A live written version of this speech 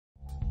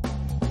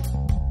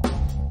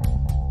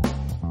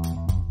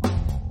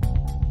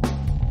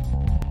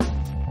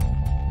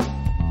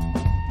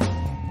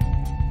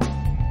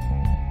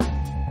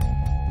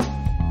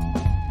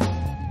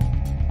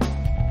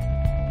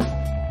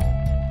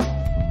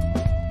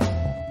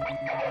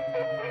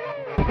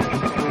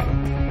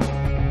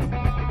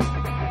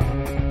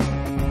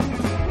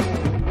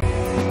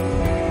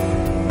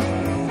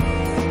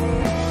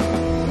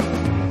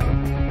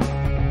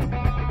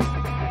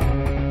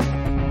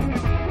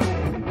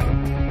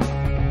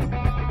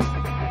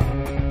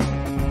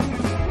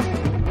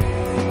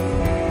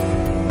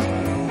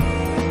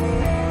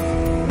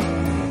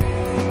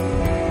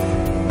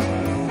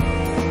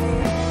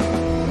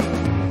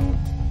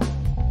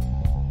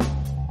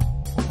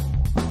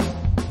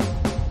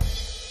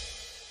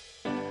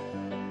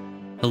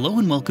Hello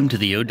and welcome to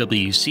the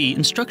OWC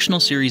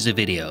instructional series of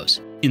videos.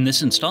 In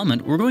this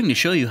installment, we're going to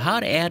show you how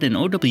to add an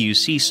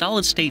OWC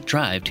solid-state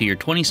drive to your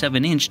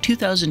 27-inch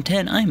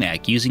 2010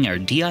 iMac using our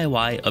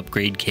DIY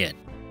upgrade kit.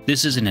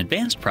 This is an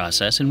advanced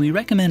process and we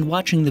recommend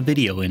watching the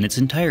video in its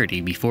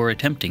entirety before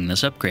attempting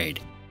this upgrade.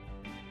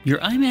 Your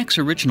iMac's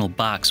original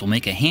box will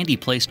make a handy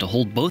place to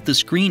hold both the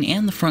screen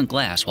and the front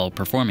glass while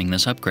performing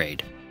this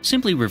upgrade.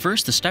 Simply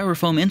reverse the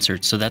styrofoam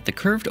insert so that the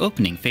curved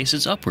opening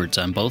faces upwards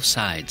on both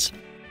sides.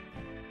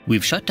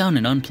 We've shut down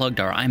and unplugged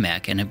our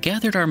iMac and have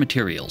gathered our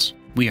materials.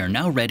 We are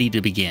now ready to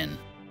begin.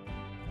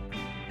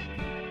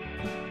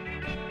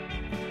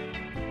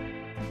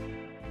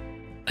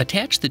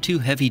 Attach the two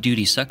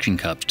heavy-duty suction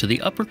cups to the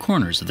upper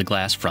corners of the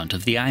glass front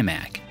of the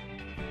iMac.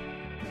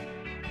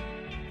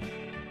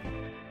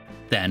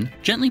 Then,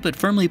 gently but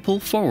firmly pull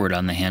forward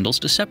on the handles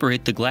to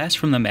separate the glass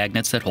from the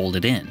magnets that hold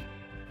it in.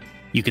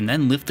 You can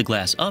then lift the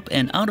glass up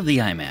and out of the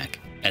iMac.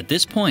 At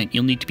this point,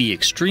 you'll need to be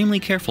extremely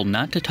careful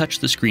not to touch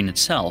the screen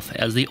itself,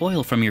 as the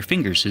oil from your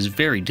fingers is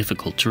very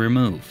difficult to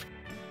remove.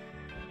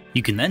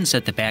 You can then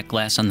set the back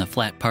glass on the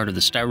flat part of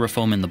the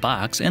styrofoam in the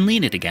box and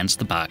lean it against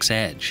the box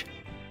edge.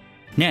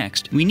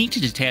 Next, we need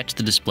to detach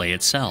the display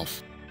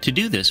itself. To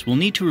do this, we'll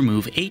need to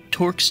remove 8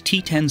 Torx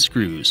T10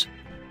 screws,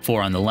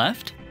 4 on the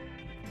left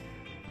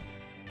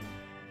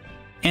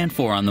and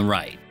 4 on the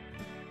right.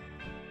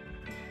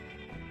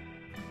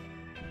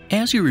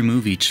 As you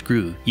remove each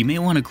screw, you may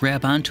want to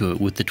grab onto it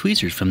with the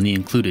tweezers from the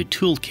included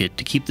toolkit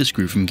to keep the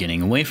screw from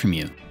getting away from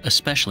you,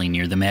 especially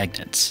near the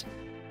magnets.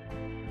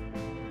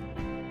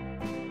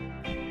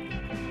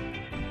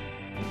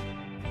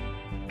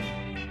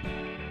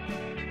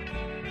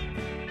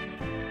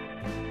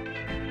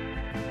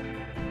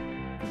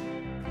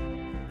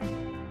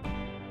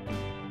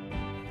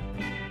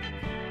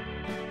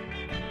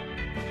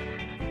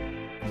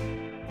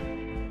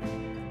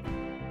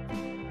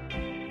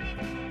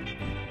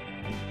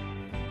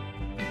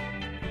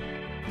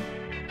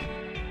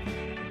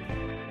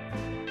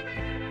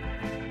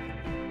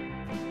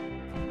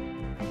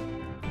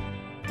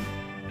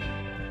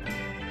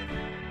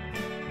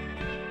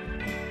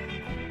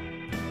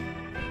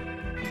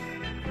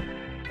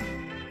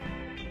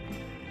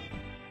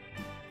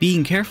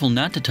 Being careful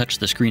not to touch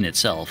the screen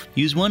itself,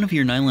 use one of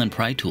your nylon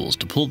pry tools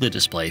to pull the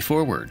display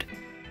forward.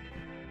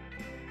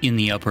 In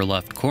the upper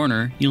left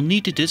corner, you'll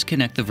need to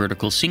disconnect the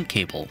vertical sync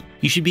cable.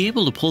 You should be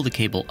able to pull the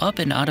cable up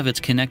and out of its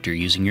connector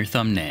using your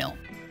thumbnail.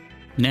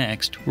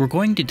 Next, we're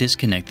going to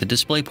disconnect the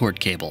DisplayPort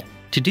cable.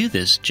 To do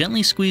this,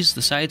 gently squeeze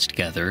the sides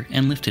together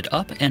and lift it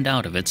up and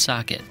out of its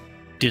socket.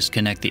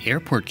 Disconnect the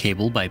airport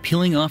cable by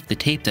peeling off the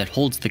tape that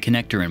holds the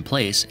connector in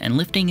place and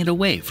lifting it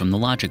away from the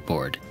logic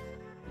board.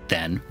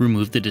 Then,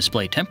 remove the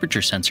display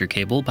temperature sensor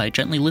cable by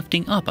gently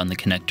lifting up on the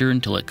connector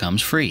until it comes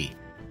free.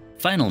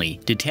 Finally,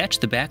 detach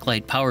the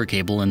backlight power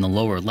cable in the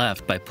lower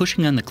left by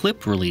pushing on the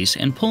clip release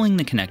and pulling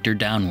the connector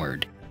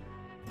downward.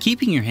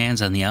 Keeping your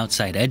hands on the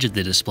outside edge of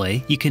the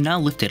display, you can now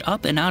lift it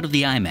up and out of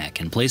the iMac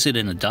and place it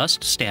in a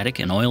dust, static,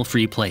 and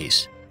oil-free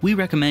place. We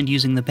recommend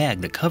using the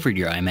bag that covered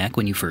your iMac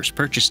when you first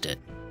purchased it.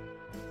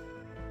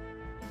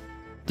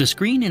 The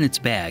screen and its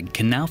bag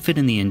can now fit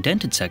in the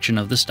indented section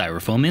of the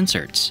styrofoam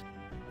inserts.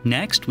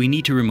 Next, we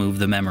need to remove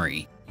the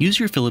memory. Use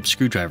your Phillips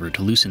screwdriver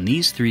to loosen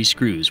these 3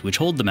 screws which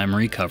hold the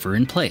memory cover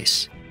in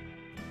place.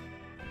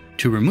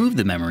 To remove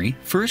the memory,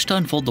 first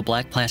unfold the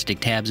black plastic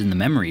tabs in the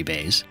memory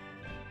bays,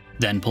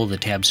 then pull the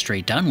tabs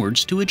straight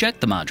downwards to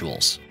eject the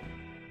modules.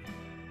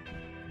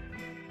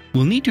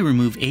 We'll need to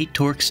remove 8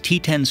 Torx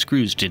T10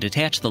 screws to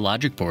detach the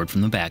logic board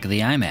from the back of the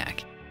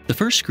iMac. The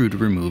first screw to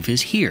remove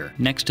is here,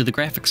 next to the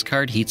graphics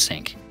card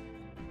heatsink.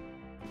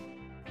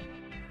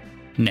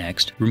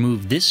 Next,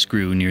 remove this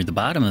screw near the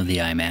bottom of the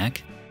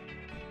iMac,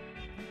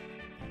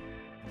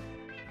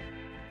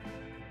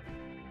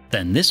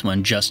 then this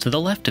one just to the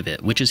left of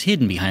it, which is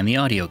hidden behind the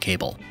audio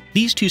cable.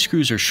 These 2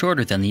 screws are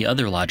shorter than the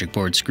other logic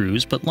board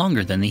screws, but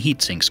longer than the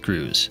heatsink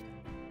screws.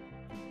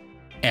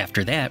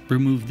 After that,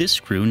 remove this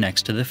screw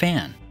next to the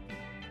fan.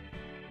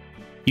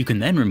 You can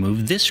then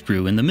remove this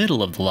screw in the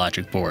middle of the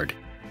logic board,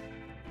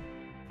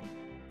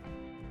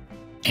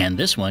 and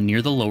this one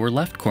near the lower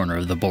left corner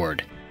of the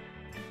board.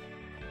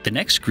 The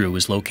next screw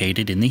is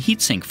located in the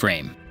heatsink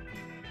frame.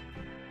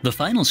 The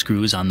final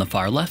screw is on the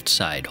far left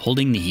side,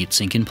 holding the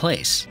heatsink in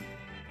place.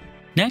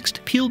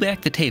 Next, peel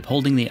back the tape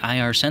holding the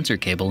IR sensor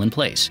cable in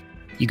place.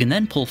 You can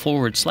then pull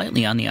forward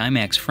slightly on the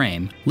iMac's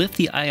frame, lift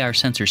the IR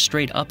sensor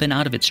straight up and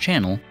out of its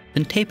channel,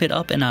 then tape it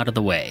up and out of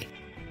the way.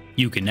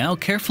 You can now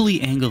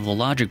carefully angle the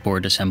logic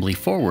board assembly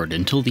forward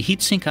until the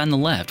heatsink on the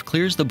left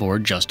clears the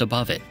board just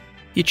above it.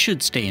 It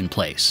should stay in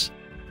place.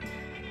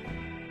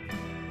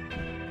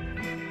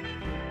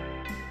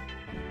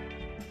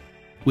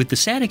 With the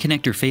SATA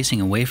connector facing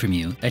away from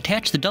you,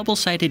 attach the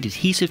double-sided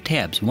adhesive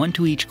tabs, one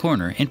to each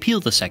corner, and peel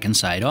the second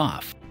side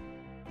off.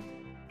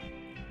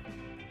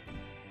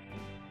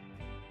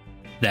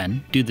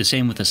 Then, do the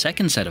same with the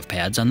second set of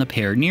pads on the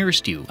pair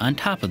nearest you on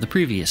top of the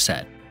previous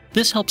set.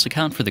 This helps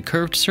account for the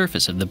curved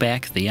surface of the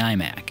back of the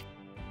iMac.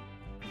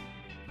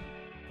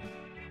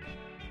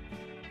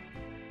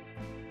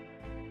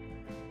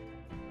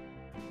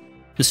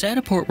 The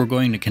SATA port we're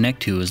going to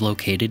connect to is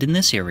located in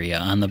this area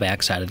on the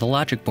back side of the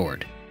logic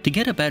board. To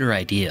get a better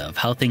idea of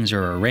how things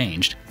are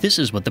arranged, this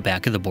is what the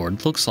back of the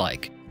board looks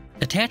like.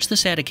 Attach the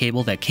SATA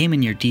cable that came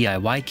in your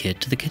DIY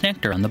kit to the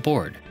connector on the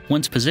board.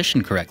 Once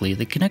positioned correctly,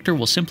 the connector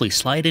will simply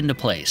slide into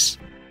place.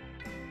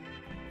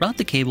 Route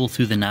the cable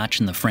through the notch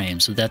in the frame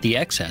so that the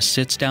excess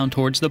sits down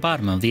towards the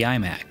bottom of the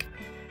iMac.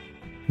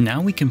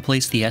 Now we can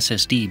place the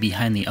SSD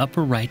behind the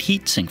upper right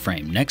heatsink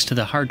frame next to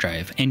the hard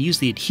drive and use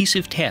the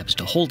adhesive tabs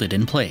to hold it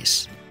in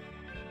place.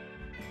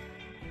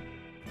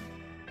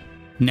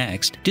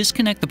 Next,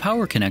 disconnect the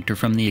power connector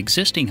from the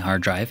existing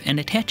hard drive and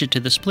attach it to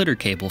the splitter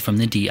cable from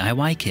the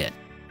DIY kit.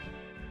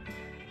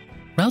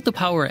 Route the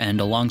power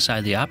end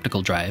alongside the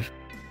optical drive,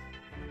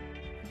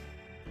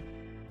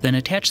 then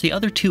attach the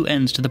other two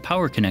ends to the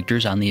power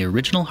connectors on the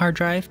original hard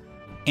drive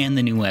and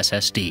the new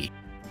SSD.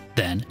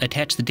 Then,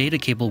 attach the data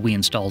cable we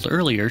installed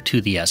earlier to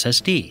the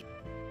SSD.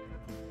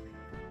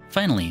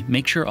 Finally,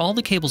 make sure all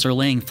the cables are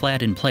laying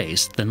flat in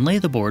place, then lay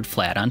the board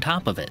flat on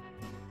top of it.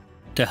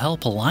 To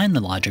help align the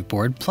logic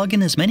board, plug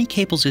in as many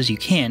cables as you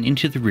can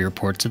into the rear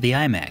ports of the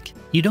iMac.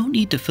 You don't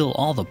need to fill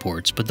all the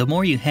ports, but the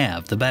more you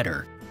have, the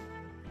better.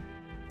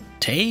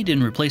 To aid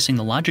in replacing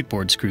the logic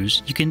board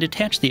screws, you can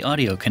detach the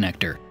audio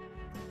connector.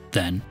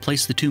 Then,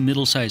 place the two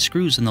middle-sized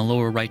screws in the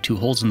lower right two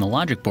holes in the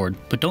logic board,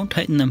 but don't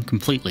tighten them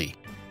completely.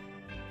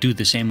 Do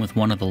the same with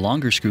one of the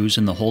longer screws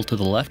in the hole to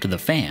the left of the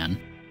fan.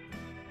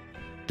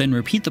 Then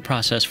repeat the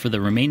process for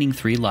the remaining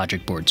 3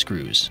 logic board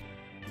screws.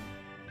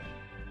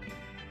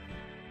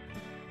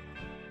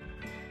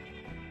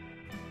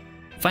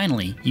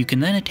 Finally, you can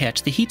then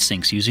attach the heat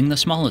sinks using the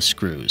smallest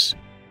screws.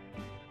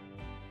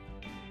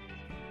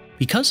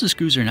 Because the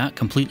screws are not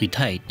completely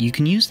tight, you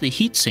can use the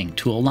heatsink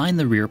to align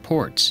the rear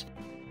ports.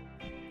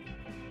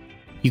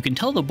 You can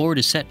tell the board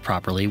is set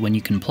properly when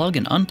you can plug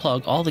and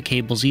unplug all the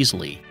cables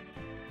easily.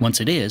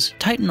 Once it is,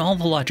 tighten all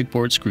the logic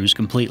board screws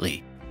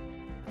completely.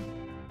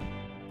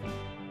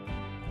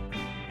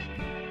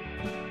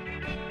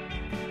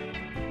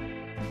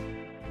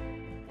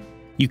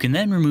 You can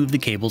then remove the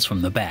cables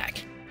from the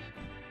back.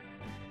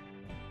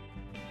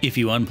 If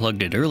you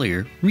unplugged it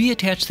earlier,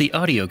 reattach the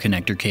audio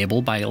connector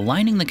cable by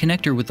aligning the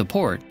connector with the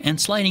port and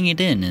sliding it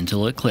in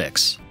until it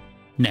clicks.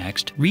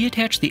 Next,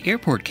 reattach the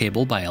airport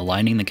cable by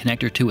aligning the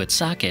connector to its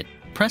socket,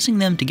 pressing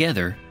them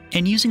together,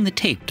 and using the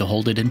tape to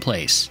hold it in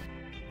place.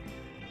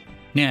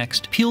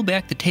 Next, peel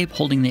back the tape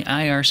holding the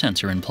IR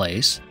sensor in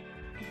place,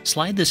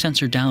 slide the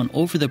sensor down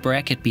over the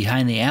bracket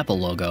behind the Apple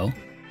logo,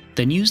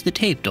 then use the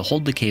tape to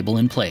hold the cable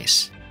in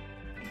place.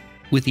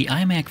 With the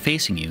iMac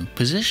facing you,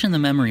 position the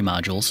memory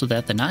module so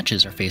that the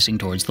notches are facing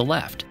towards the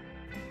left.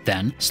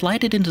 Then,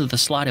 slide it into the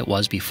slot it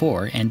was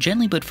before and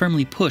gently but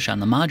firmly push on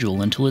the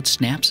module until it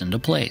snaps into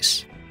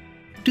place.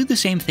 Do the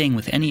same thing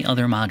with any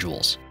other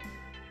modules.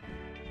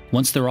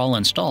 Once they're all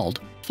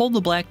installed, fold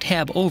the black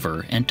tab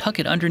over and tuck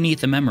it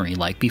underneath the memory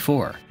like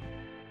before.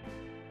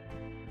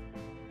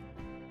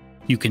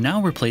 You can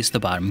now replace the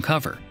bottom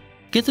cover.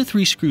 Get the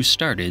 3 screws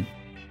started,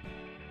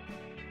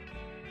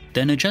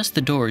 then adjust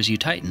the door as you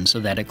tighten so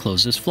that it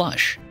closes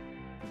flush.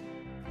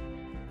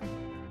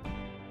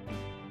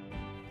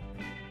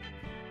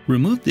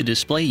 Remove the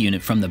display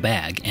unit from the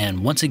bag and,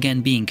 once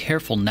again being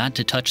careful not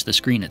to touch the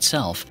screen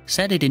itself,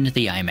 set it into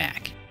the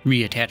iMac.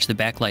 Reattach the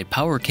backlight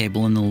power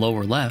cable in the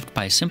lower left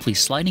by simply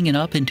sliding it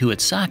up into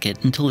its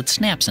socket until it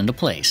snaps into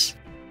place.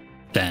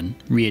 Then,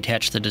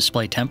 reattach the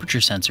display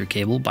temperature sensor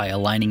cable by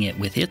aligning it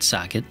with its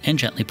socket and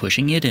gently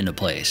pushing it into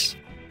place.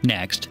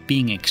 Next,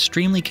 being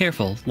extremely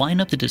careful,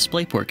 line up the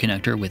DisplayPort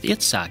connector with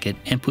its socket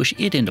and push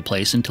it into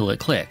place until it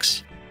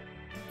clicks.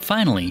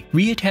 Finally,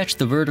 reattach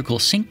the vertical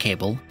sync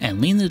cable and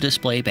lean the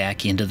display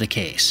back into the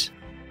case.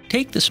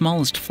 Take the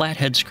smallest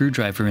flathead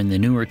screwdriver in the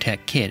newer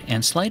tech kit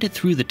and slide it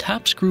through the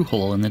top screw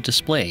hole in the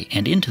display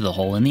and into the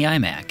hole in the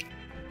iMac.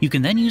 You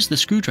can then use the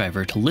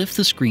screwdriver to lift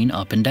the screen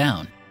up and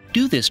down.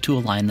 Do this to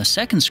align the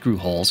second screw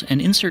holes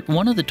and insert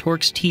one of the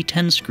Torx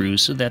T10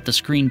 screws so that the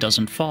screen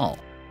doesn't fall.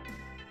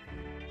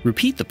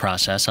 Repeat the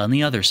process on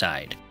the other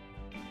side.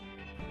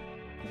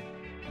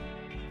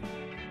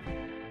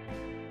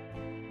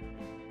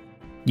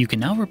 You can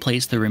now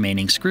replace the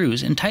remaining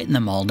screws and tighten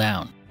them all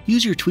down.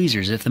 Use your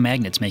tweezers if the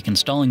magnets make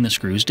installing the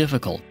screws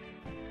difficult.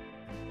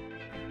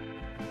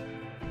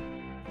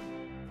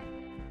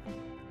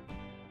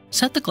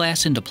 Set the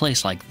glass into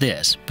place like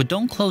this, but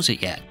don't close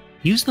it yet.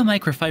 Use the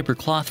microfiber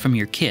cloth from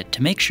your kit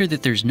to make sure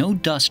that there's no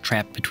dust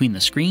trapped between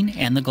the screen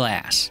and the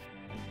glass.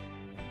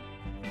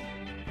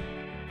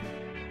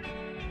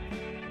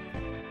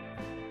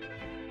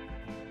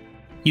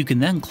 You can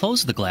then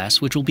close the glass,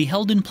 which will be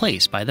held in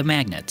place by the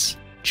magnets.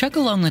 Check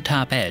along the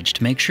top edge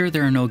to make sure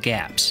there are no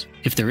gaps.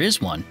 If there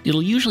is one,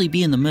 it'll usually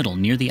be in the middle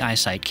near the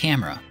iSight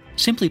camera.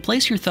 Simply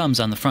place your thumbs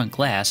on the front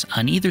glass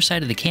on either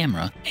side of the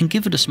camera and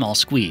give it a small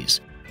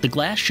squeeze. The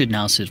glass should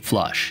now sit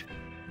flush.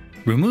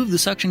 Remove the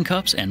suction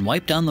cups and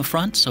wipe down the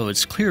front so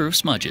it's clear of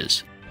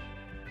smudges.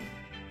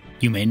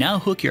 You may now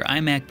hook your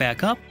iMac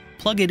back up,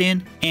 plug it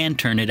in, and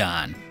turn it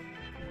on.